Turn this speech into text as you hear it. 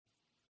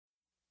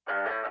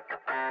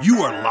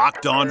You are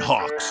Locked On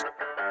Hawks,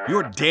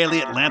 your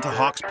daily Atlanta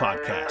Hawks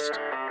podcast.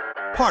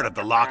 Part of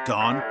the Locked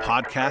On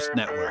Podcast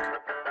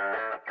Network.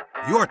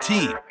 Your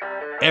team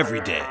every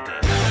day.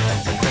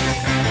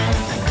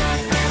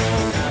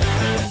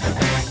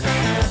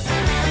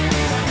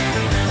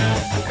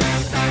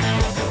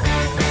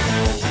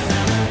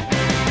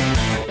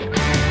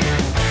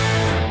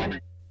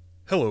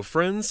 Hello,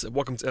 friends, and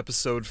welcome to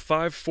episode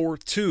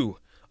 542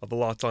 of the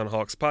Locked On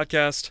Hawks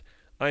podcast.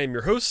 I am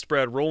your host,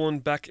 Brad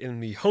Rowland, back in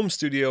the home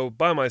studio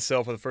by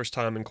myself for the first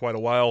time in quite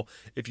a while.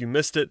 If you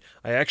missed it,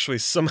 I actually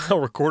somehow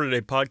recorded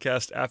a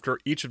podcast after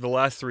each of the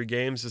last three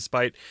games,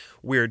 despite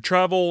weird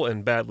travel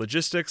and bad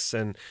logistics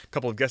and a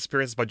couple of guest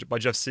appearances by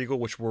Jeff Siegel,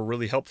 which were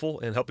really helpful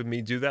in helping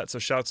me do that, so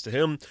shouts to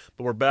him.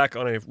 But we're back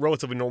on a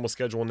relatively normal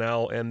schedule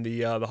now, and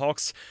the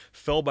Hawks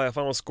fell by a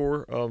final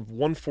score of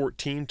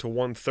 114 to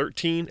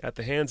 113 at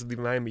the hands of the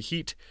Miami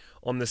Heat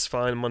on this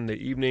fine Monday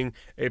evening.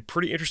 A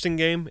pretty interesting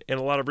game in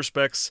a lot of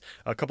respects.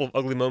 A couple of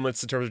ugly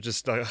moments in terms of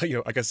just,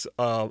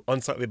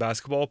 unsightly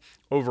basketball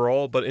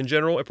overall, but in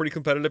general, a pretty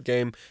competitive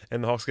game,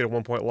 and the Hawks get a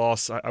 1-point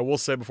loss. I will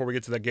say before we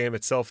get to that game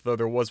itself, though,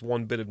 there was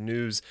one bit of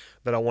news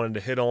that I wanted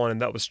to hit on,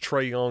 and that was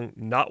Trae Young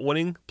not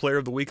winning Player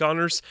of the Week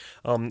honors.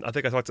 I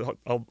think I talked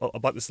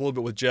about this a little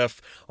bit with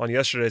Jeff on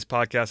yesterday's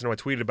podcast. I know I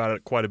tweeted about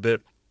it quite a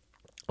bit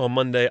on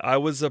Monday. I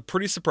was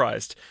pretty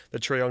surprised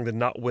that Trae Young did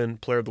not win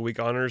Player of the Week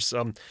honors.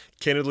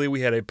 Candidly, we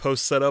had a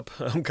post set up.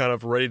 I'm kind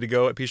of ready to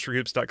go at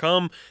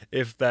peachtreehoops.com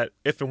if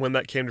and when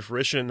that came to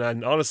fruition.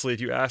 And honestly, if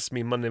you asked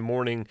me Monday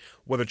morning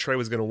whether Trae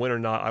was going to win or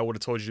not, I would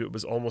have told you it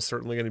was almost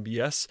certainly going to be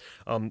yes,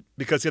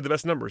 because he had the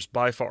best numbers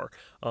by far,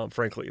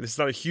 frankly. This is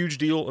not a huge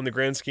deal in the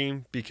grand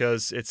scheme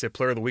because it's a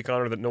Player of the Week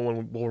honor that no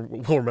one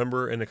will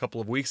remember in a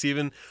couple of weeks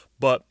even,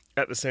 but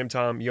at the same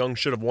time, Young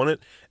should have won it,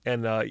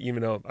 and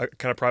even though I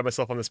kind of pride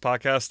myself on this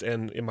podcast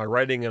and in my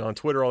writing and on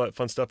Twitter, all that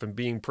fun stuff, and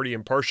being pretty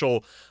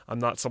impartial, I'm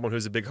not someone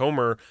who's a big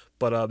homer,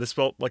 but this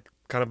felt like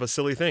kind of a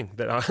silly thing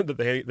that that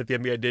the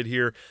NBA did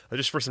here.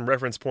 Just for some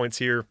reference points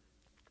here,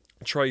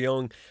 Trae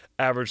Young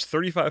averaged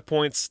 35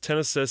 points, 10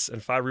 assists,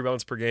 and 5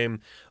 rebounds per game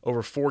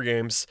over 4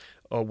 games,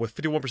 with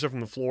 51% from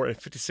the floor and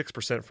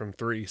 56% from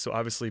three. So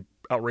obviously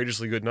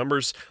outrageously good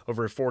numbers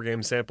over a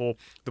 4-game sample.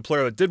 The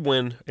player that did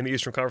win in the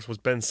Eastern Conference was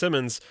Ben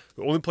Simmons,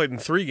 who only played in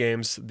 3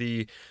 games.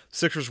 The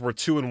Sixers were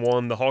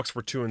 2-1, the Hawks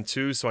were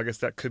 2-2, so I guess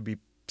that could be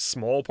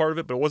small part of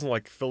it, but it wasn't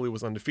like Philly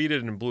was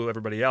undefeated and blew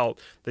everybody out.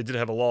 They did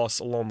have a loss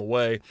along the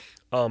way.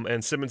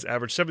 And Simmons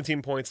averaged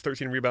 17 points,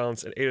 13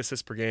 rebounds, and 8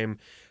 assists per game,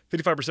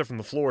 55% from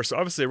the floor. So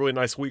obviously a really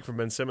nice week from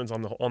Ben Simmons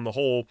on the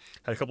whole.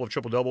 Had a couple of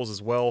triple doubles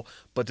as well,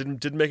 but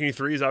didn't make any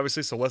threes,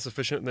 obviously, so less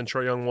efficient than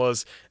Trae Young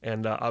was,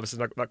 and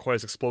obviously not quite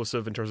as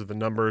explosive in terms of the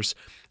numbers.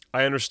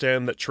 I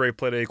understand that Trae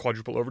played a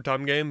quadruple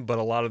overtime game, but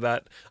a lot of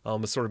that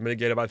was sort of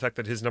mitigated by the fact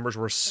that his numbers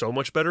were so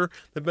much better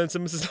than Ben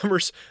Simmons'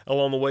 numbers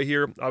along the way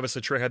here.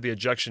 Obviously, Trae had the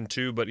ejection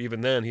too, but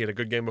even then, he had a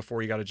good game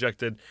before he got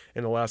ejected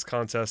in the last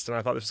contest, and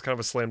I thought this was kind of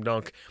a slam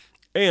dunk.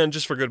 And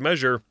just for good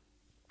measure,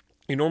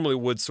 you normally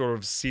would sort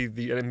of see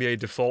the NBA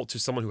default to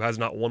someone who has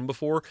not won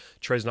before.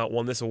 Trae's not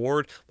won this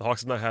award. The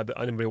Hawks have not had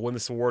anybody win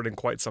this award in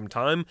quite some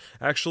time,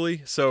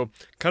 actually. So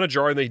kind of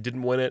jarring that he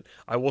didn't win it.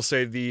 I will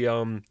say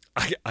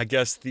I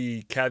guess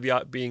the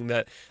caveat being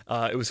that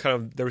it was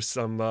there was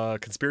some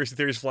conspiracy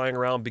theories flying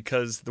around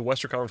because the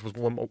Western Conference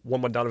was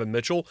won by Donovan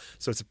Mitchell.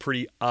 So it's a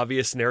pretty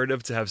obvious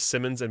narrative to have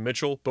Simmons and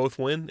Mitchell both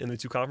win in the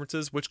two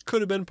conferences, which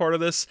could have been part of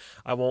this.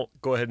 I won't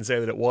go ahead and say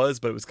that it was,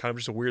 but it was kind of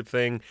just a weird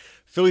thing.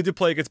 Philly did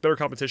play against better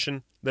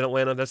competition than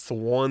Atlanta. That's the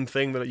one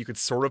thing that you could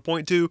sort of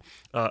point to,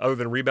 other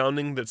than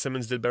rebounding, that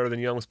Simmons did better than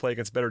Young, was playing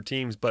against better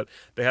teams, but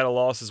they had a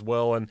loss as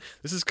well. And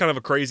this is kind of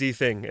a crazy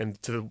thing,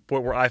 and to the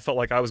point where I felt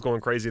like I was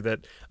going crazy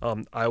that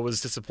I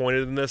was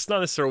disappointed in this. Not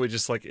necessarily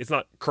just like, it's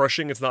not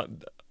crushing, it's not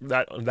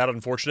that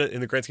unfortunate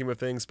in the grand scheme of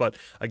things, but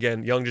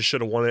again, Young just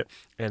should have won it,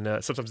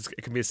 and sometimes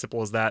it can be as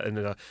simple as that,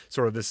 and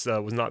sort of this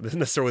was not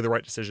necessarily the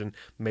right decision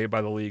made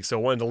by the league. So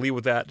I wanted to lead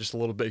with that just a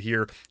little bit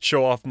here,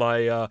 show off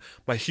my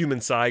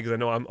human side, because I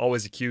know I'm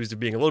always accused of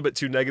being a little bit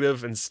too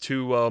negative and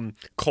too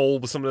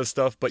cold with some of this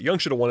stuff, but Young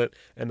should have won it,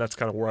 and that's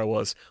kind of where I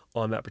was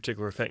on that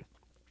particular thing.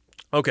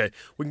 Okay,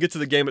 we can get to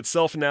the game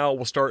itself now.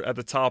 We'll start at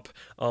the top,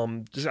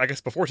 just I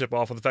guess before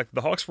tip-off, with the fact that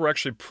the Hawks were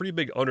actually pretty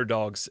big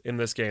underdogs in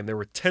this game. They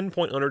were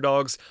 10-point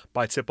underdogs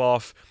by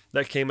tip-off.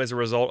 That came as a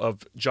result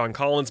of John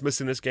Collins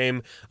missing this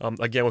game.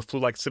 Again, with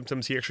flu-like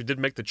symptoms, he actually did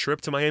make the trip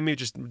to Miami,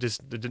 just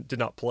did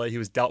not play. He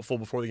was doubtful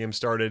before the game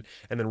started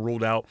and then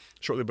ruled out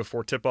shortly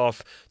before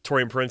tip-off.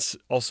 Taurean Prince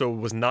also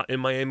was not in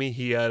Miami.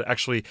 He had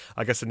actually,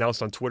 I guess,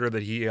 announced on Twitter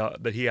that he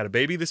had a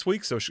baby this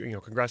week, so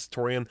congrats to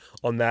Taurean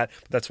on that.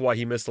 That's why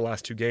he missed the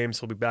last 2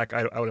 games. He'll be back.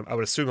 I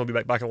would assume he'll be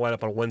back in the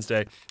lineup on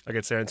Wednesday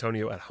against San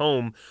Antonio at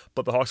home,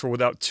 but the Hawks were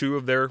without 2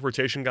 of their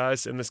rotation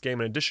guys in this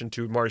game, in addition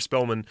to Mari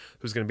Spellman,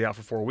 who's going to be out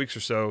for 4 weeks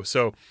or so.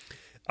 So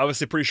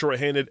obviously pretty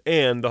short-handed,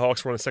 and the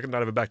Hawks were on the second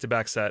night of a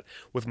back-to-back set,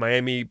 with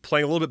Miami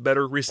playing a little bit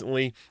better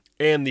recently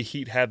And the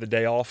Heat had the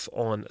day off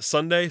on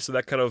Sunday, so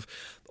that kind of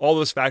all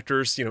those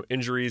factors,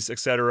 injuries,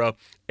 etc.,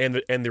 and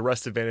the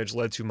rest advantage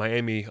led to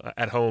Miami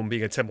at home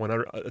being a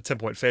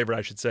 10-point favorite,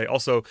 I should say.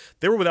 Also,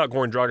 they were without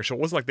Goran Dragic, so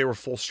it wasn't like they were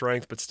full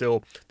strength, but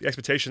still, the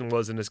expectation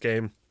was in this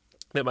game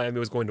that Miami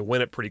was going to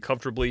win it pretty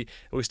comfortably,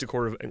 at least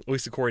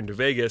according to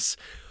Vegas.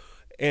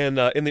 And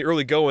in the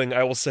early going,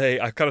 I will say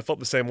I kind of felt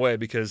the same way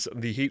because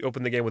the Heat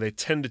opened the game with a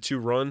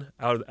 10-2 run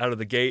out of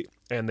the gate,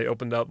 and they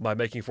opened up by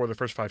making 4 of their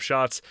first 5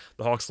 shots.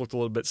 The Hawks looked a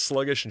little bit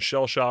sluggish and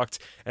shell-shocked.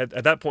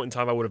 At that point in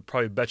time, I would have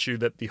probably bet you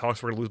that the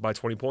Hawks were going to lose by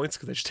 20 points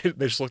because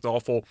they just looked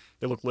awful.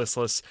 They looked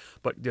listless.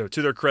 But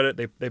to their credit,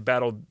 they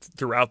battled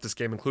throughout this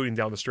game, including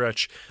down the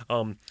stretch.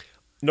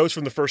 Notes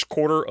from the first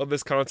quarter of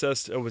this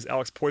contest, it was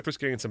Alex Poythress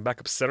getting some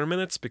backup center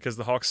minutes because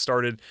the Hawks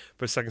started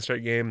for the second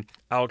straight game.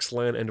 Alex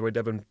Len and Dwayne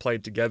Dedmon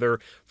played together.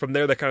 From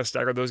there, they kind of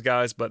staggered those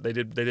guys, but they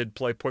did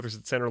play Poythress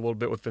at center a little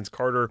bit with Vince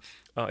Carter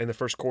in the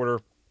first quarter.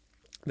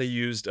 They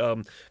used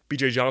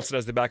B.J. Johnson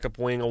as the backup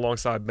wing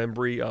alongside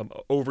Membry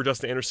over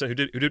Justin Anderson,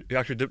 who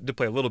actually did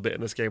play a little bit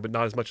in this game, but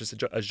not as much as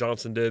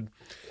Johnson did.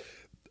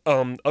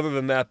 Other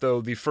than that,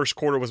 though, the first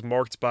quarter was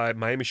marked by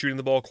Miami shooting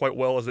the ball quite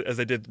well as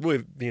they did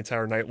really the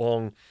entire night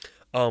long.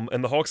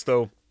 And the Hawks,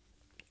 though,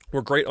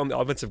 were great on the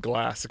offensive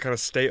glass to kind of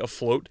stay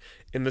afloat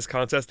in this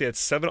contest. They had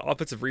 7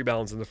 offensive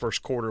rebounds in the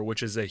first quarter,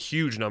 which is a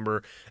huge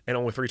number, and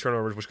only 3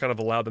 turnovers, which kind of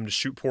allowed them to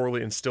shoot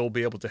poorly and still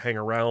be able to hang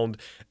around.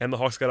 And the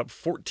Hawks got up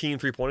 14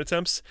 three-point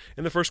attempts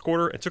in the first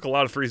quarter and took a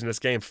lot of threes in this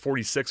game,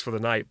 46 for the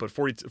night, but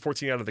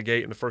 14 out of the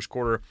gate in the first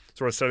quarter,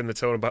 sort of setting the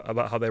tone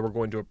about how they were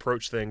going to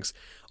approach things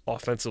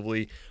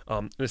offensively.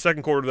 In the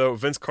second quarter, though,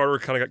 Vince Carter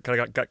kind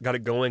of got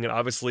it going, and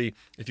obviously,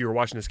 if you were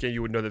watching this game,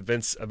 you would know that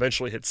Vince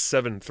eventually hit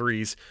 7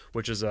 threes,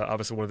 which is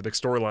obviously one of the big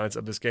storylines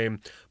of this game.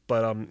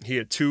 But he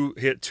hit two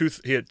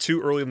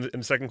early in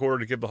the second quarter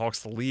to give the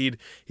Hawks the lead.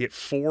 He hit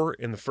 4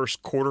 in the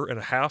first quarter and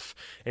a half,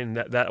 and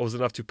that was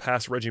enough to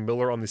pass Reggie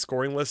Miller on the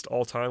scoring list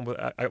all time.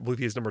 I believe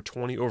he is number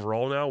 20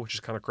 overall now, which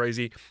is kind of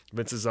crazy.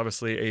 Vince is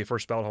obviously a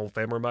first ballot Hall of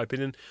Famer in my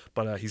opinion,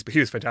 but he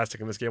was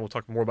fantastic in this game. We'll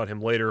talk more about him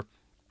later.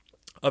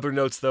 Other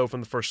notes, though, from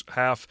the first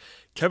half,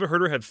 Kevin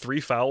Huerter had 3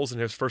 fouls in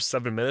his first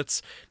 7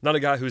 minutes. Not a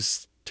guy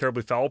who's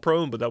terribly foul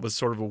prone, but that was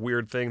sort of a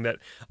weird thing that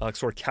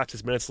sort of capped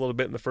his minutes a little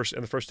bit in the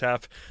first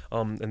half,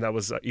 and that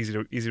was easy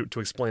to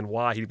explain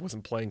why he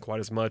wasn't playing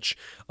quite as much.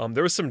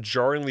 There was some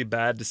jarringly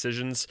bad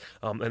decisions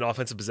and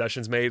offensive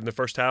possessions made in the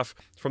first half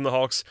from the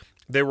Hawks.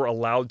 They were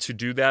allowed to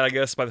do that, I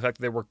guess, by the fact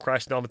that they were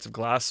crashing the offensive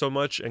glass so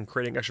much and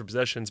creating extra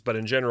possessions. But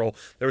in general,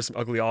 there was some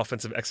ugly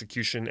offensive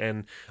execution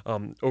and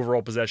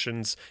overall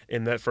possessions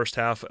in that first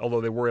half,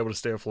 although they were able to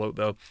stay afloat,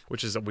 though,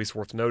 which is at least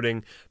worth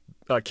noting.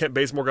 Kent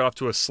Bazemore got off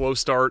to a slow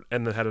start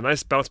and then had a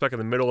nice bounce back in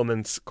the middle and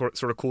then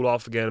sort of cooled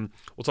off again.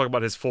 We'll talk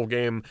about his full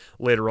game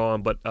later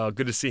on, but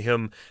good to see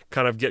him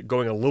kind of get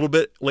going a little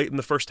bit late in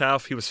the first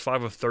half. He was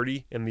 5 of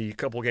 30 in the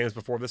couple of games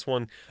before this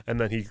one, and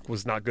then he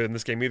was not good in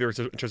this game either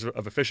in terms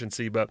of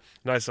efficiency, but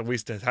nice at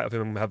least to have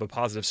him have a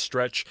positive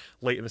stretch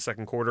late in the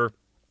second quarter.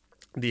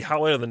 The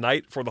highlight of the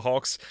night for the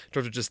Hawks, in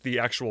terms of just the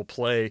actual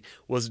play,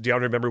 was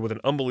DeAndre Membry with an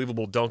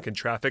unbelievable dunk in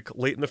traffic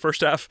late in the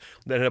first half.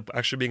 That ended up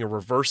actually being a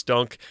reverse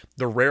dunk,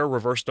 the rare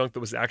reverse dunk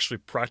that was actually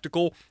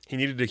practical. He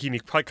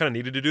probably kind of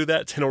needed to do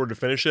that in order to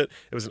finish it.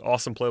 It was an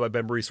awesome play by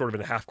Membry, sort of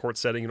in a half-court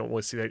setting. You don't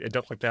really see a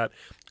dunk like that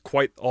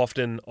quite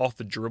often off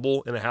the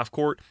dribble in a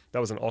half-court. That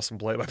was an awesome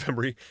play by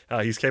Membry.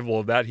 He's capable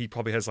of that. He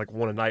probably has like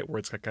one a night where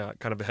it's like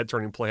kind of a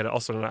head-turning play. And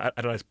also had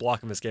a nice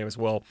block in this game as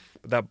well.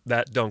 But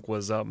that dunk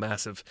was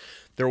massive.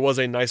 There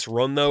was a nice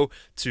run, though,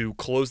 to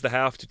close the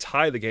half to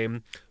tie the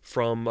game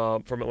from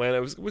Atlanta.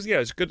 It was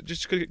good,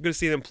 just good to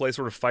see them play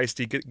sort of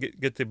feisty,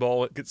 get the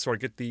ball,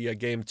 get the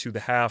game to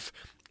the half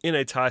in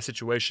a tie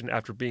situation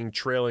after being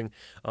trailing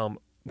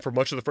for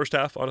much of the first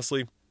half.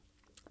 Honestly,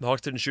 the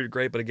Hawks didn't shoot it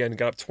great, but again,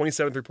 got up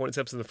 27 three-point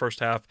attempts in the first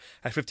half,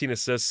 had 15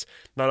 assists,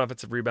 9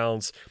 offensive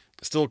rebounds.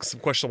 Still some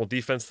questionable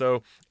defense,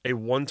 though. A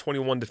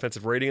 121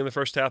 defensive rating in the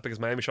first half because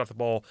Miami shot the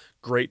ball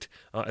great,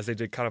 as they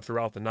did kind of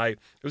throughout the night.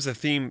 It was a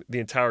theme the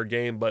entire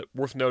game, but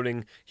worth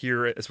noting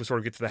here as we sort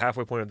of get to the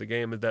halfway point of the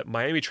game is that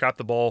Miami trapped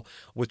the ball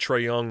with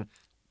Trae Young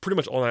pretty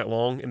much all night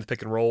long in the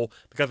pick and roll.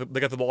 They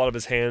got the ball out of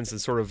his hands,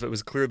 and sort of it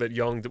was clear that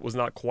Young was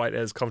not quite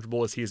as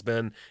comfortable as he has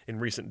been in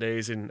recent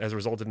days, and as a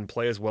result didn't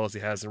play as well as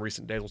he has in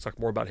recent days. We'll talk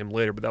more about him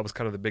later, but that was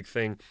kind of the big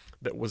thing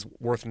that was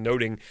worth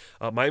noting.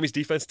 Miami's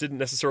defense didn't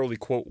necessarily,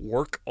 quote,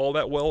 work all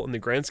that well in the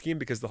grand scheme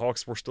because the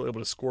Hawks were still able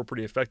to score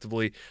pretty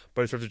effectively,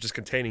 but in terms of just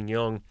containing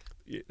Young,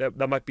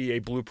 that might be a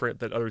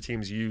blueprint that other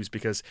teams use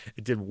because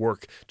it did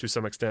work to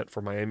some extent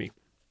for Miami.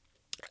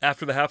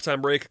 After the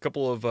halftime break, a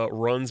couple of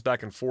runs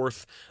back and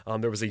forth.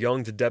 There was a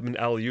Young to Dedmon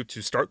alley-oop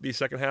to start the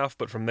second half,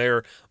 but from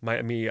there,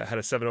 Miami had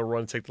a 7-0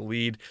 run to take the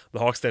lead. The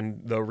Hawks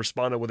then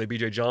responded with a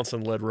B.J.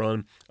 Johnson-led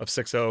run of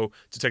 6-0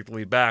 to take the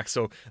lead back.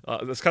 So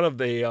that's kind of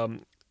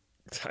the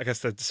I guess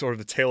the sort of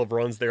the tale of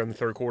runs there in the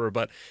third quarter,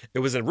 but it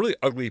was a really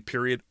ugly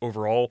period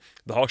overall.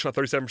 The Hawks shot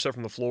 37%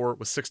 from the floor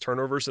with 6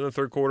 turnovers in the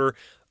third quarter.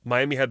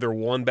 Miami had their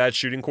one bad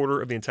shooting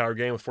quarter of the entire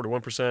game with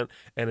 41%.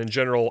 And in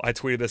general, I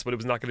tweeted this, but it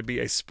was not going to be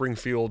a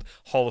Springfield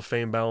Hall of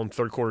Fame bound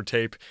third quarter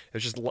tape. It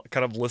was just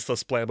kind of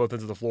listless play on both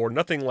ends of the floor.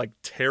 Nothing like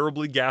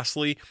terribly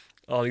ghastly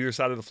on either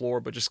side of the floor,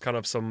 but just kind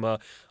of some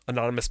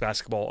anonymous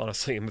basketball,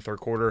 honestly, in the third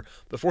quarter.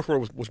 The fourth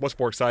quarter was much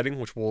more exciting,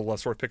 which we'll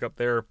sort of pick up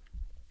there.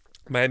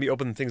 Miami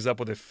opened things up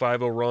with a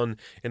 5-0 run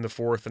in the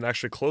fourth and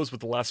actually closed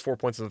with the last 4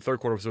 points of the third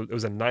quarter. So it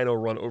was a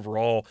 9-0 run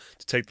overall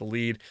to take the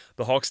lead.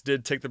 The Hawks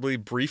did take the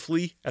lead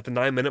briefly at the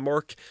 9-minute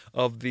mark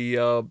of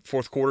the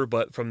fourth quarter,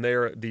 but from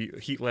there, the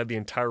Heat led the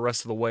entire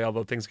rest of the way,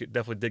 although things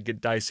definitely did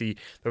get dicey.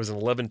 There was an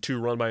 11-2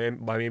 run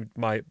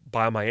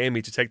by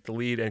Miami to take the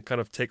lead and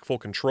kind of take full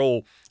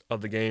control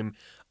of the game.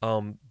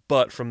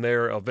 But from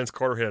there, Vince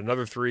Carter hit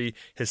another three,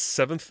 his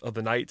 7th of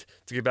the night,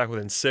 to get back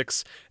within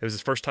 6. It was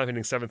his first time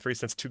hitting 7 threes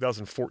since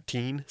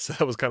 2014, so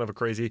that was kind of a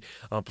crazy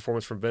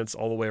performance from Vince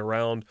all the way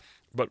around.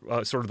 But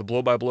sort of the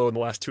blow-by-blow in the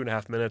last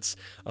 2.5 minutes,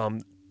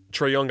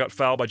 Trae Young got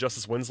fouled by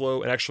Justice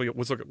Winslow, and actually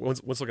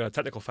Winslow got a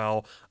technical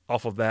foul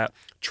off of that.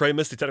 Trae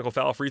missed the technical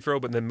foul free throw,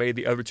 but then made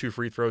the other 2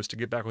 free throws to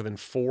get back within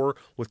 4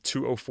 with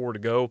 2:04 to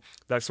go.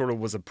 That sort of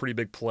was a pretty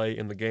big play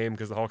in the game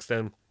because the Hawks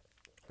then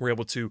were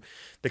able to,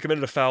 they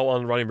committed a foul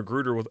on Ronnie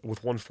Magruder with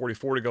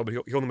 1:44 to go, but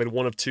he only made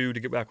 1 of 2 to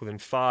get back within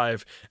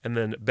 5, and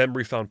then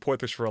Bembry found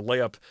Poitras for a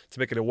layup to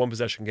make it a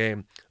 1-possession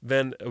game.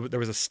 Then there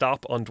was a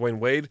stop on Dwayne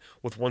Wade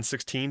with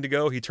 1:16 to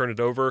go. He turned it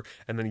over,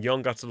 and then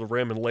Young got to the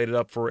rim and laid it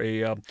up for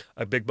a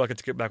big bucket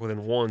to get back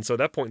within 1. So at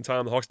that point in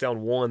time, the Hawks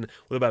down 1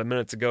 with about a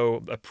minute to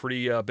go, a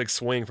pretty big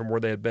swing from where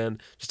they had been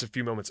just a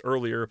few moments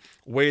earlier.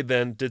 Wade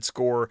then did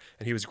score,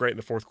 and he was great in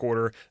the fourth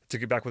quarter to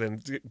get back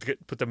within,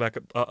 put them back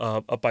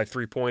up by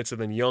 3 points, and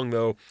then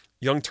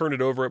Young turned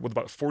it over with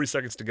about 40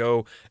 seconds to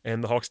go,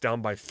 and the Hawks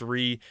down by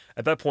 3.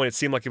 At that point, it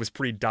seemed like it was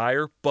pretty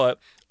dire, but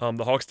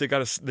the Hawks did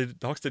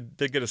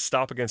get a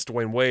stop against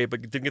Dwayne Wade,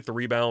 but didn't get the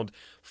rebound.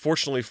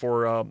 Fortunately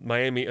for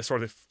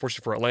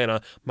fortunately for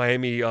Atlanta,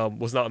 Miami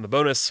was not in the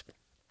bonus.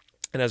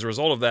 And as a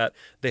result of that,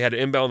 they had to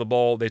inbound the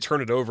ball. They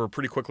turned it over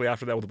pretty quickly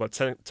after that with about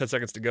 10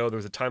 seconds to go. There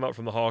was a timeout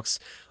from the Hawks.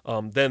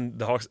 Then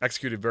the Hawks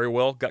executed very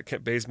well, got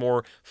Kent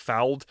Bazemore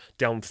fouled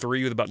down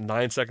 3 with about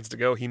 9 seconds to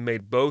go. He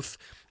made both.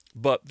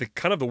 But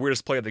the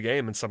weirdest play of the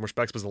game in some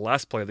respects was the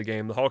last play of the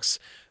game. The Hawks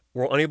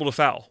were unable to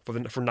foul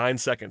for 9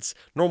 seconds.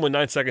 Normally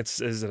 9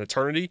 seconds is an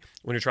eternity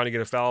when you're trying to get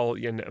a foul.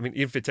 And I mean,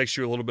 even if it takes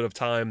you a little bit of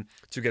time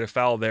to get a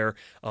foul there,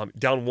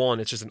 down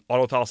 1, it's just an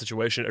auto foul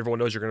situation. Everyone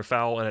knows you're going to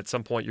foul, and at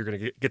some point you're going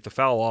to get the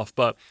foul off.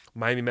 But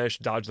Miami managed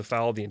to dodge the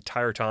foul the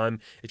entire time.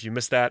 If you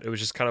missed that, it was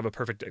just kind of a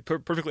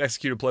perfectly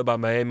executed play by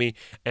Miami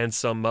and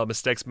some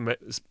mistakes made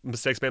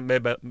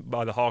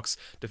by the Hawks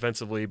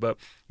defensively. But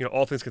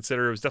all things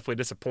considered, it was definitely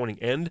a disappointing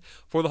end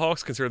for the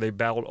Hawks, considering they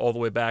battled all the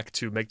way back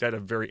to make that a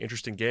very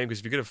interesting game. Because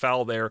if you get a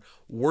foul there,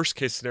 worst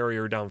case scenario,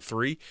 you're down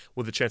 3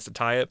 with a chance to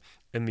tie it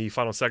in the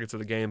final seconds of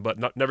the game, but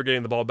never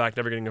getting the ball back,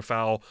 never getting a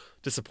foul,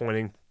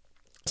 disappointing.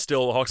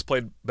 Still, the Hawks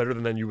played better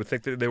than you would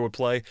think that they would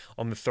play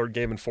on the third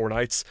game in 4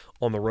 nights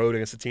on the road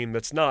against a team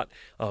that's not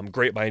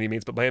great by any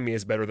means, but Miami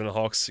is better than the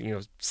Hawks,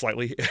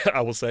 slightly, I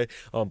will say.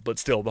 But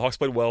still, the Hawks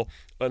played well.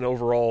 And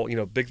overall,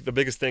 the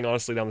biggest thing,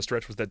 honestly, down the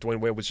stretch was that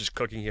Dwayne Wade was just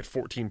cooking. He had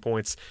 14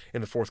 points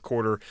in the fourth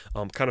quarter.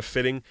 Kind of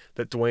fitting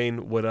that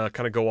Dwayne would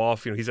kind of go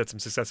off. He's had some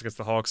success against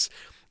the Hawks.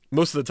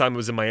 Most of the time it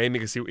was in Miami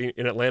because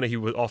in Atlanta he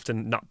would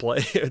often not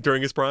play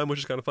during his prime, which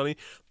is kind of funny.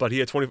 But he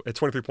had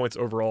 23 points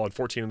overall and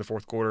 14 in the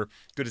fourth quarter.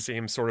 Good to see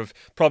him sort of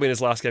probably in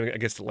his last game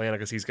against Atlanta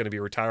because he's going to be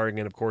retiring.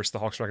 And, of course, the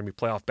Hawks are not going to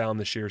be playoff bound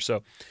this year.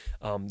 So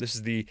this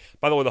is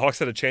by the way, the Hawks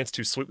had a chance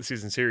to sweep the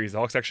season series. The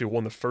Hawks actually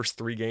won the first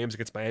 3 games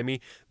against Miami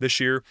this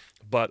year,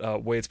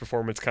 but Wade's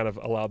performance kind of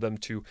allowed them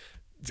to,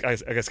 I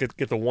guess,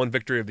 get the one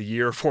victory of the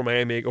year for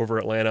Miami over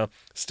Atlanta.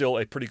 Still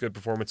a pretty good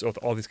performance, all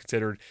things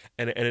considered,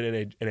 and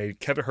in a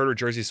Kevin Huerter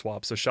jersey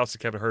swap. So shouts to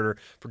Kevin Huerter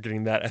for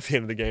getting that at the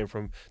end of the game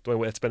from Dwayne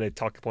Wade. It's been a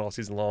talking point all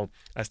season long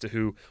as to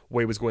who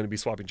Wade was going to be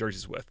swapping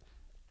jerseys with.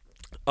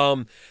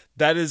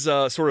 That is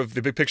sort of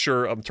the big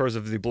picture in terms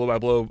of the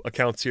blow-by-blow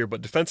accounts here.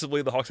 But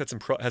defensively, the Hawks had some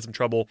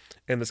trouble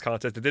in this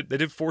contest. They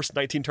did force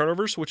 19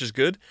 turnovers, which is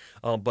good.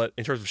 But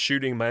in terms of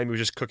shooting, Miami was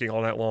just cooking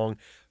all night long.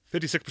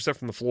 56%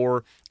 from the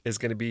floor is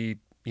going to be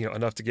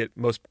enough to get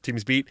most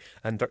teams beat,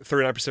 and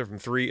 39% from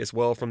 3 as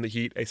well from the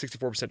Heat. A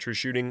 64% true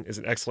shooting is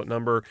an excellent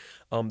number.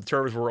 The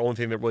turnovers were the only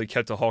thing that really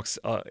kept the Hawks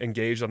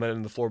engaged on that end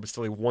of the floor, but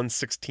still a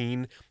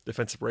 116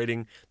 defensive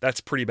rating.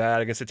 That's pretty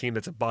bad against a team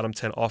that's a bottom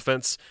 10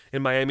 offense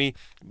in Miami.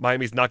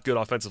 Miami's not good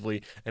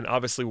offensively, and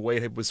obviously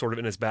Wade was sort of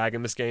in his bag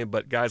in this game,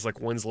 but guys like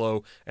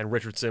Winslow and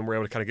Richardson were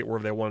able to kind of get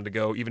wherever they wanted to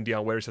go. Even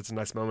Dion Waiters had some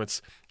nice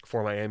moments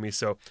for Miami,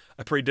 so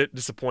a pretty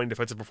disappointing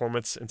defensive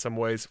performance in some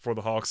ways for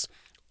the Hawks.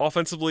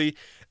 Offensively,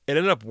 it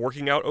ended up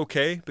working out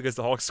okay because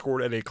the Hawks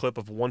scored at a clip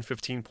of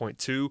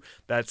 115.2.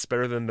 That's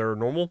better than their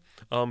normal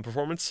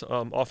performance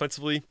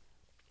offensively.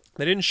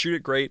 They didn't shoot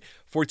it great,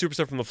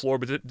 42% from the floor,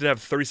 but did have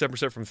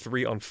 37% from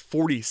three on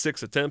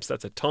 46 attempts.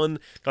 That's a ton.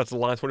 Got to the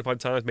line 25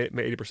 times, made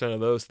 80% of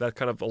those. So that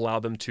kind of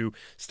allowed them to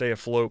stay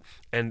afloat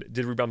and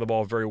did rebound the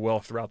ball very well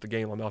throughout the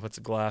game on the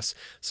offensive glass.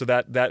 So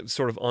that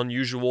sort of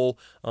unusual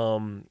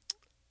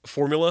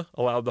formula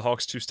allowed the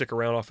Hawks to stick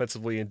around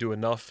offensively and do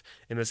enough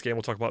in this game.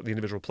 We'll talk about the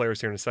individual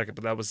players here in a second,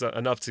 but that was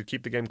enough to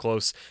keep the game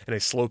close in a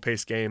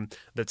slow-paced game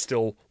that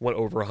still went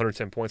over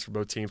 110 points for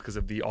both teams because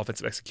of the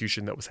offensive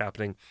execution that was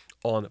happening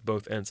on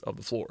both ends of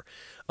the floor.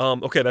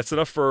 Okay, that's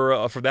enough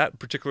for that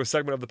particular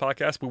segment of the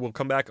podcast. We will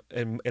come back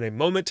in a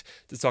moment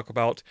to talk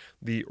about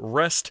the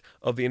rest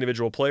of the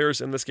individual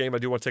players in this game. I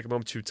do want to take a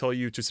moment to tell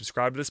you to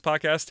subscribe to this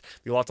podcast,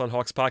 the Locked On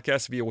Hawks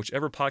podcast, via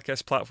whichever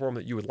podcast platform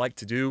that you would like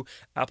to do.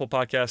 Apple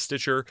Podcasts,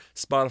 Stitcher,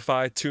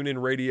 Spotify,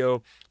 TuneIn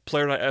Radio,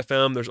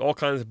 Player.fm. There's all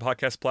kinds of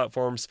podcast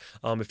platforms.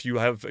 If you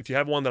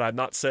have one that I've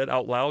not said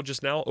out loud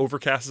just now,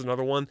 Overcast is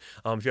another one.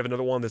 If you have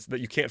another one that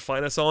you can't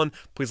find us on,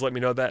 please let me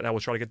know that, and I will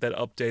try to get that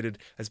updated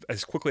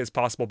as quickly as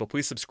possible. But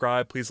please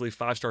subscribe. Please leave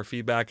 5-star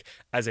feedback.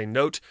 As a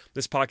note,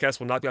 this podcast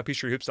will not be on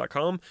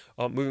PeachtreeHoops.com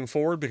moving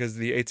forward because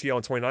the ATL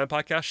and 29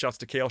 podcast, shouts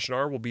to Kale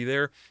Shinar, will be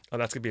there.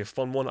 That's going to be a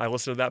fun one. I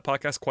listen to that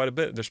podcast quite a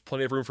bit. There's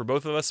plenty of room for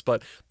both of us,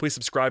 but please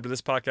subscribe to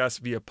this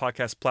podcast via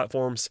podcast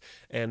platforms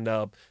and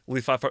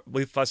leave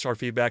 5-star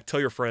feedback.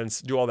 Tell your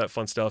friends. Do all that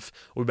fun stuff.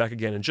 We'll be back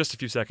again in just a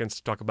few seconds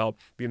to talk about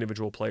the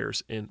individual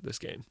players in this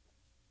game.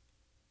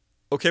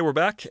 Okay, we're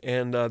back,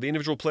 and the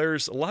individual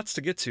players, lots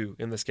to get to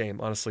in this game,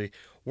 honestly.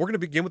 We're going to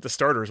begin with the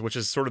starters, which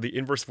is sort of the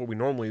inverse of what we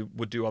normally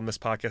would do on this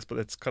podcast, but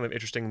it's kind of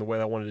interesting the way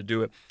I wanted to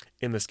do it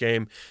in this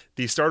game.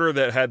 The starter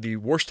that had the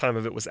worst time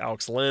of it was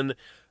Alex Len.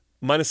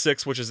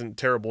 -6, which isn't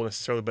terrible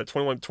necessarily, but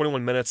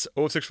 21 minutes,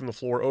 0 of 6 from the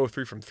floor, 0 of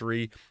 3 from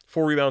 3,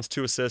 4 rebounds,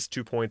 2 assists,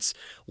 2 points.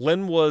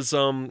 Len was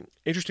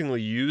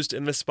interestingly used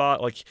in this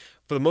spot. Like,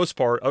 for the most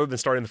part, other than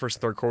starting the first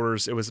and third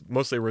quarters, it was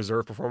mostly a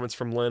reserve performance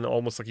from Len,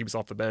 almost like he was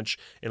off the bench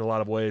in a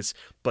lot of ways,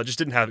 but just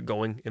didn't have it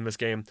going in this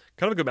game.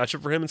 Kind of a good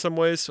matchup for him in some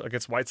ways,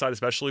 against Whiteside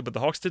especially, but the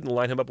Hawks didn't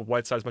line him up with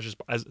Whiteside as much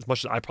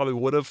as I probably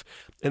would have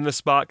in this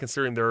spot,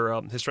 considering their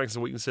his strengths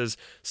and weaknesses.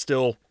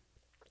 Still,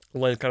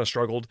 Len kind of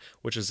struggled,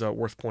 which is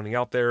worth pointing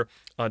out there.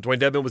 Dwayne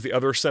Dedmon was the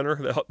other center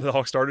that the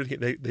Hawks started.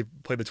 They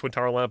played the Twin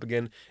Tower lineup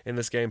again in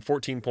this game.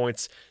 14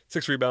 points,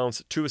 6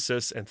 rebounds, 2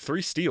 assists, and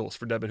 3 steals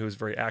for Dedmon, who was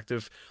very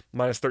active.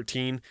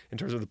 -13 in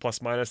terms of the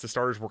plus-minus. The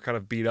starters were kind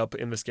of beat up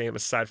in this game,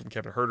 aside from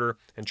Kevin Huerter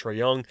and Trae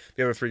Young.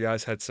 The other 3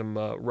 guys had some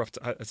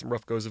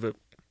rough goes of it.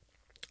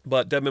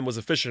 But Dedmon was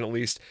efficient, at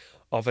least,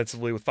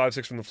 offensively, with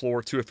 5-6 from the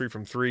floor, 2 of 3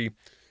 from 3.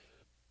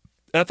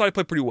 And I thought he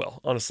played pretty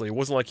well, honestly. It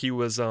wasn't like he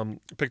was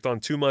picked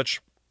on too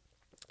much.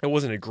 It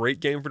wasn't a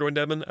great game for Dwayne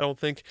Dedmon, I don't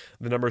think.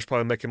 The numbers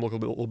probably make him look a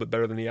little bit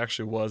better than he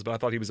actually was, but I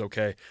thought he was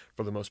okay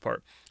for the most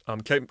part.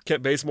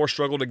 Kent Bazemore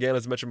struggled again,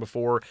 as I mentioned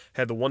before.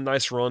 Had the one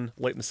nice run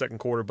late in the second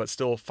quarter, but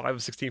still 5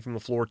 of 16 from the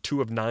floor,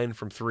 2 of 9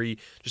 from 3.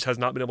 Just has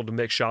not been able to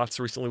make shots.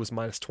 Recently was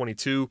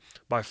 -22,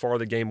 by far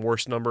the game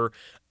worst number.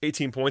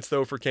 18 points,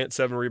 though, for Kent,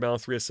 7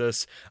 rebounds, 3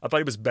 assists. I thought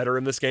he was better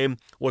in this game.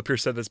 Lloyd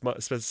Pierce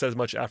says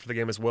much after the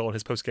game as well in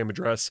his post-game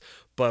address.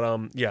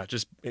 But,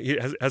 just he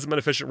hasn't been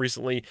efficient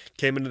recently.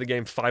 Came into the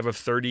game 5 of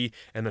 30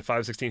 and then 5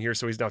 of 16 here,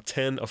 so he's now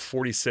 10 of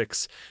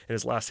 46 in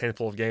his last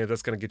handful of games.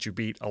 That's going to get you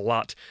beat a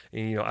lot.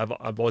 And,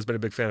 I've always been a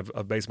big fan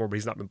of Bazemore, but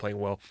he's not been playing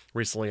well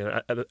recently.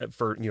 And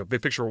for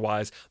big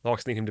picture-wise, the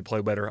Hawks need him to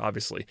play better,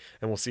 obviously.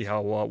 And we'll see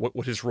how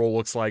what his role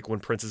looks like when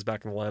Prince is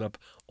back in the lineup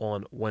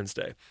on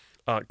Wednesday.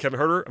 Kevin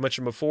Huerter, I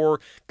mentioned before,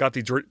 got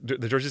the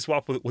jersey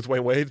swap with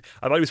Dwayne Wade.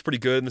 I thought he was pretty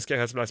good in this game.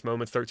 Had some nice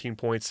moments, 13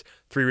 points,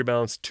 3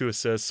 rebounds, 2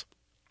 assists.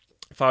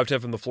 5 of 10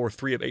 from the floor,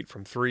 3 of 8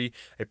 from 3.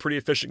 A pretty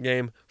efficient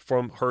game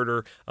from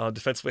Huerter.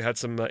 Defensively had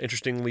some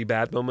interestingly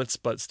bad moments,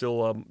 but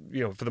still,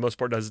 for the most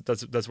part, does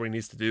what he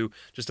needs to do.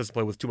 Just doesn't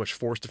play with too much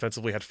force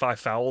defensively. Had 5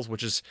 fouls,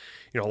 which is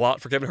a lot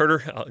for Kevin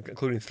Huerter,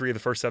 including 3 of the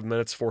first 7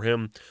 minutes for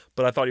him.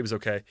 But I thought he was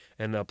okay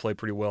and played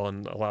pretty well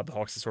and allowed the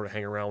Hawks to sort of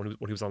hang around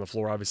when he was on the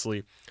floor,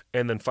 obviously.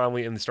 And then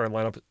finally in the starting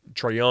lineup,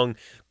 Trae Young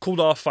cooled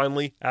off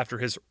finally after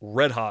his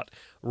red-hot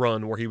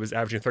run where he was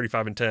averaging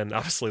 35 and 10,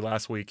 obviously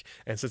last week.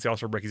 And since the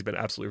All-Star break, he's been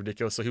absolutely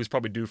ridiculous. So he was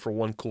probably due for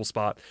one cool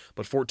spot.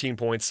 But 14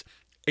 points,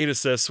 8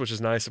 assists, which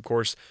is nice, of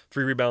course,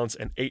 3 rebounds,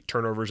 and 8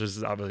 turnovers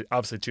is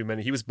obviously too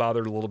many. He was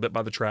bothered a little bit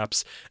by the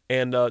traps.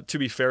 And to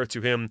be fair to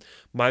him,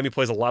 Miami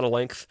plays a lot of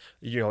length.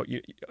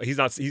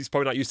 He's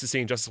probably not used to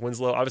seeing Justice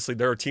Winslow. Obviously,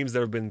 there are teams that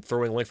have been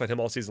throwing length at him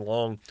all season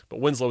long, but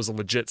Winslow is a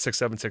legit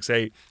 6'7",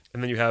 6'8".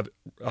 And then you have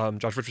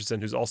Josh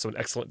Richardson, who's also an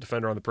excellent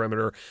defender on the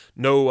perimeter.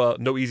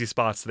 No easy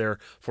spots there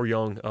for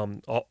Young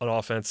on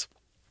offense.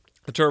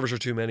 The turnovers are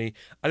too many.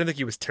 I didn't think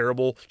he was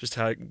terrible, just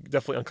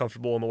definitely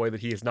uncomfortable in the way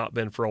that he has not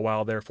been for a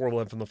while there. 4 of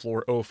 11 from the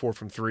floor, 0 of 4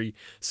 from 3.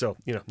 So,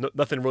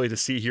 nothing really to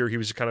see here. He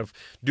was just kind of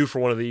due for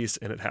one of these,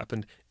 and it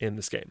happened in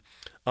this game.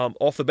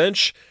 Off the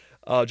bench,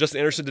 Justin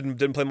Anderson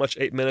didn't play much,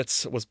 8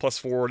 minutes, was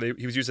 +4.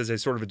 He was used as a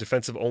sort of a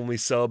defensive-only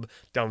sub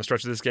down the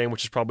stretch of this game,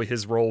 which is probably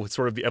his role. It's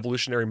sort of the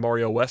evolutionary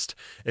Mario West.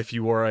 If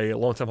you are a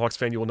longtime Hawks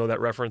fan, you will know that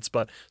reference,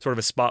 but sort of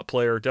a spot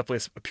player,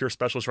 definitely a pure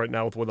specialist right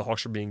now with the way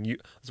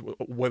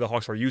the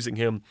Hawks are using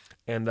him,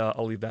 and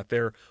I'll leave that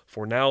there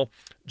for now.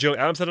 Jalen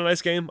Adams had a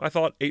nice game, I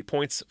thought. 8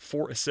 points,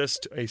 4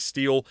 assists, a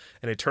steal,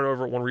 and a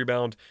turnover, 1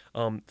 rebound.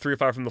 3 of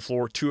 5 from the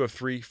floor, 2 of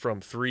 3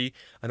 from 3.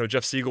 I know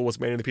Jeff Siegel was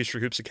manning the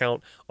Peachtree Hoops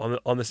account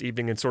on this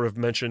evening and sort of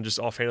mentioned just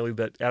offhandedly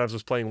that Adams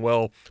was playing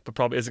well, but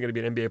probably isn't going to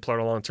be an NBA player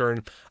in the long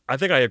term. I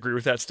think I agree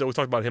with that still. We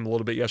talked about him a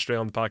little bit yesterday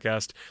on the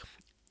podcast.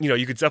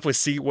 You could definitely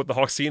see what the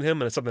Hawks see in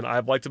him, and it's something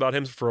I've liked about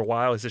him for a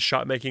while, is his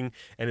shot making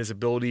and his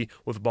ability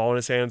with the ball in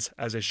his hands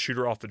as a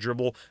shooter off the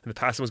dribble. And the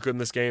passing was good in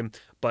this game,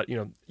 but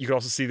you can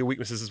also see the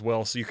weaknesses as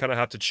well. So you kind of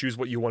have to choose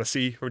what you want to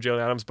see from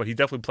Jalen Adams. But he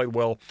definitely played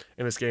well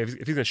in this game. If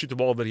he's going to shoot the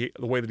ball the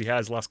way that he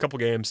has the last couple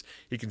games,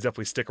 he can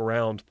definitely stick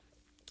around.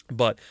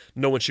 But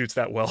no one shoots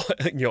that well,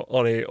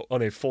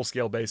 on a full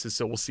scale basis.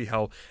 So we'll see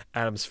how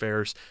Adams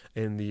fares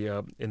in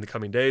the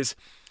coming days.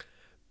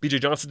 B.J.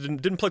 Johnson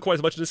didn't play quite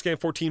as much in this game,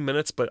 14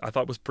 minutes, but I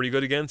thought was pretty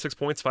good again. 6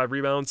 points, 5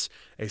 rebounds,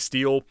 a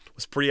steal.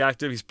 Was pretty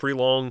active. He's pretty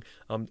long.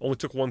 Only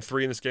took 1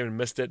 3 in this game and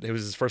missed it. It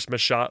was his first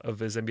missed shot of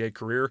his NBA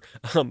career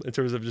in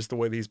terms of just the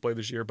way that he's played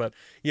this year. But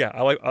yeah,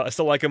 I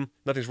still like him.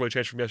 Nothing's really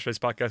changed from yesterday's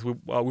podcast. We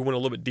went a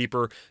little bit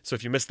deeper, so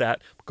if you missed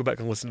that, go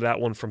back and listen to that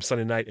one from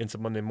Sunday night into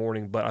Monday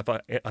morning. But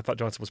I thought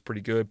Johnson was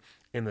pretty good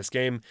in this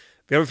game.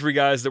 The other 3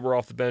 guys that were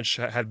off the bench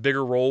had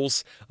bigger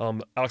roles.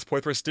 Alex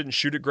Poitras didn't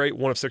shoot it great,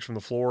 1 of 6 from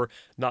the floor.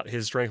 Not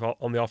his strength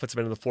on the offensive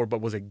end of the floor, but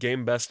was a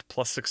game best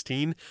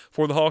 +16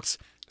 for the Hawks.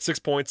 6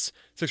 points,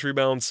 6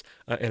 rebounds,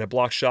 and a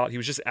block shot. He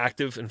was just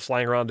active and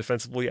flying around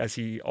defensively as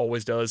he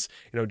always does.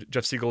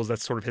 Jeff Siegel,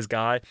 that's sort of his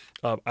guy.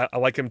 I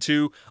like him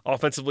too.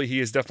 Offensively,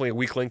 he is definitely a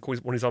weak link when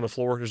he's on the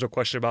floor. There's no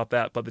question about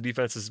that. But the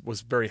defense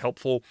was very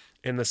helpful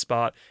in this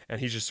spot, and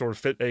he just sort of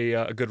fit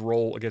a good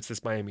role against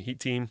this Miami Heat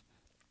team.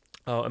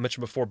 I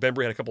mentioned before,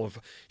 Bembry had a couple of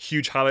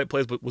huge highlight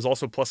plays, but was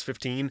also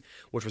 +15,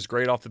 which was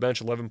great off the bench.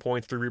 11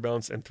 points, 3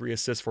 rebounds, and 3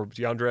 assists for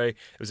DeAndre. It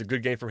was a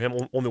good game from him.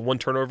 Only 1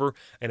 turnover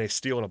and a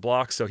steal and a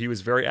block, so he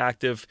was very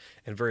active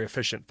and very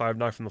efficient. 5 of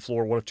 9 from the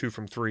floor, 1 of 2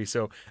 from 3.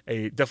 So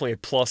definitely a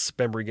plus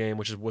Bembry game,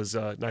 which was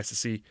nice to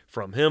see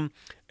from him.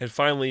 And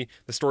finally,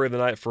 the story of the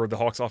night for the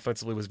Hawks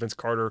offensively was Vince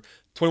Carter.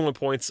 21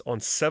 points on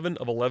 7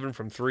 of 11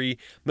 from 3.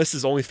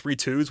 Misses only 3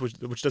 twos,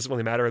 which doesn't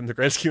really matter in the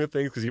grand scheme of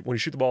things, because when you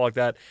shoot the ball like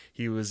that,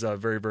 he was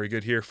very, very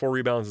good here. 4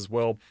 rebounds as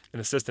well,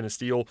 an assist and a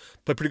steal.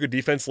 Played pretty good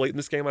defense late in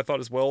this game, I thought,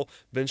 as well.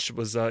 Vince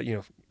was,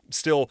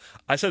 still,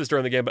 I said this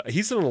during the game, but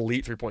he's an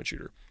elite three-point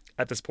shooter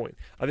at this point.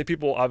 I think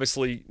people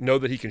obviously know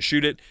that he can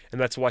shoot it,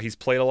 and that's why he's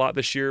played a lot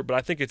this year, but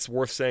I think it's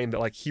worth saying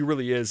that he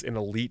really is an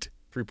elite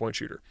three-point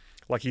shooter.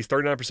 He's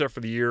 39% for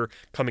the year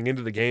coming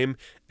into the game,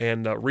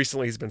 and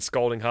recently he's been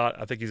scalding hot.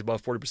 I think he's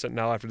above 40%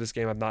 now after this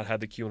game. I've not had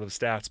the cumulative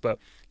stats, but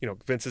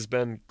Vince has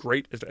been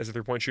great as a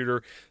three-point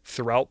shooter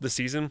throughout the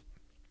season.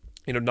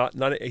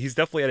 He's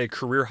definitely at a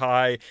career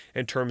high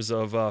in terms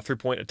of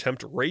three-point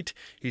attempt rate.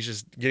 He's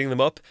just getting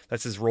them up.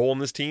 That's his role on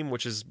this team,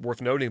 which is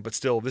worth noting. But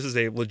still, this is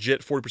a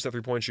legit 40%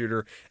 three-point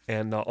shooter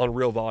and on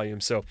real volume,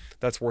 so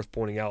that's worth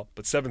pointing out.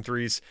 But 7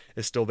 threes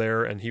is still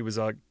there, and he was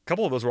a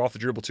couple of those were off the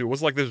dribble too. It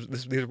wasn't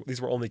like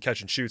these were only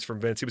catch and shoots from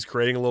Vince. He was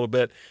creating a little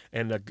bit,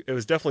 and it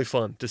was definitely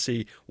fun to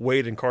see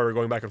Wade and Carter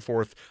going back and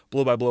forth,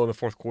 blow by blow in the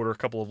fourth quarter. A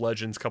couple of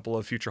legends, a couple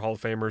of future Hall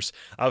of Famers.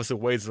 Obviously,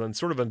 Wade's on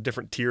sort of a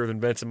different tier than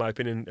Vince, in my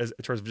opinion,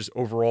 in terms of just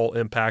overall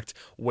impact.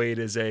 Wade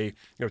is a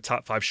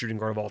top 5 shooting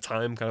guard of all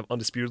time, kind of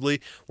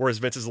undisputedly, whereas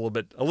Vince is a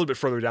little bit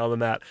further down than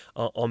that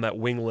on that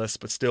wing list.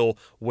 But still,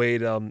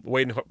 Wade and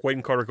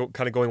Carter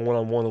kind of going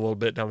one-on-one a little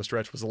bit down the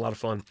stretch was a lot of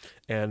fun,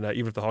 and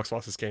even if the Hawks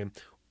lost this game,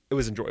 it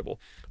was enjoyable.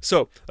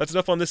 So that's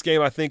enough on this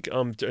game, I think,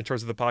 in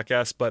terms of the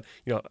podcast. But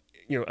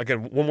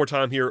again, one more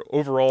time here.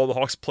 Overall, the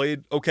Hawks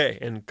played okay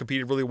and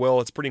competed really well.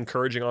 It's pretty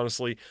encouraging,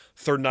 honestly.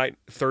 Third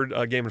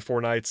game in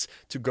 4 nights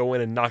to go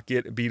in and not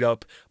get beat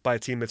up by a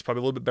team that's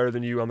probably a little bit better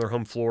than you on their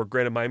home floor.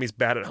 Granted, Miami's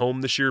bad at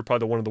home this year,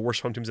 probably one of the worst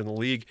home teams in the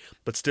league.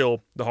 But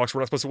still, the Hawks were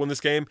not supposed to win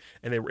this game,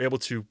 and they were able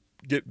to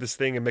get this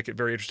thing and make it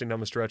very interesting down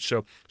the stretch.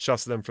 So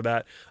shouts to them for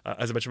that.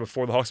 As I mentioned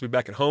before, the Hawks will be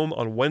back at home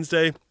on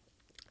Wednesday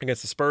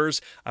against the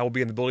Spurs. I will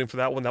be in the building for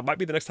that one. That might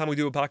be the next time we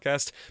do a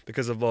podcast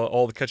because of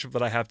all the catch-up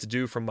that I have to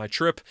do from my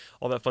trip,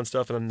 all that fun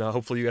stuff. And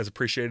hopefully you guys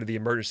appreciated the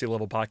emergency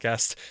level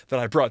podcast that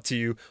I brought to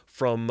you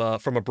from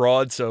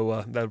abroad.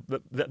 So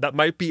that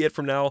might be it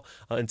from now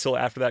until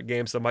after that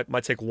game. So I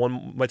might take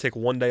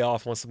one day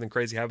off unless something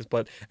crazy happens.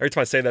 But every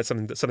time I say that,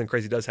 something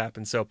crazy does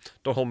happen. So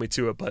don't hold me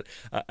to it. But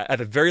at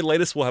the very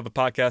latest, we'll have a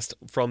podcast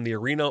from the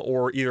arena,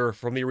 or either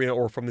from the arena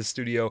or from the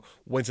studio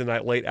Wednesday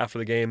night late after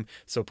the game.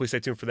 So please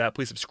stay tuned for that.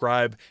 Please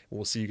subscribe.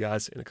 We'll see you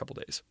guys in a couple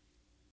days.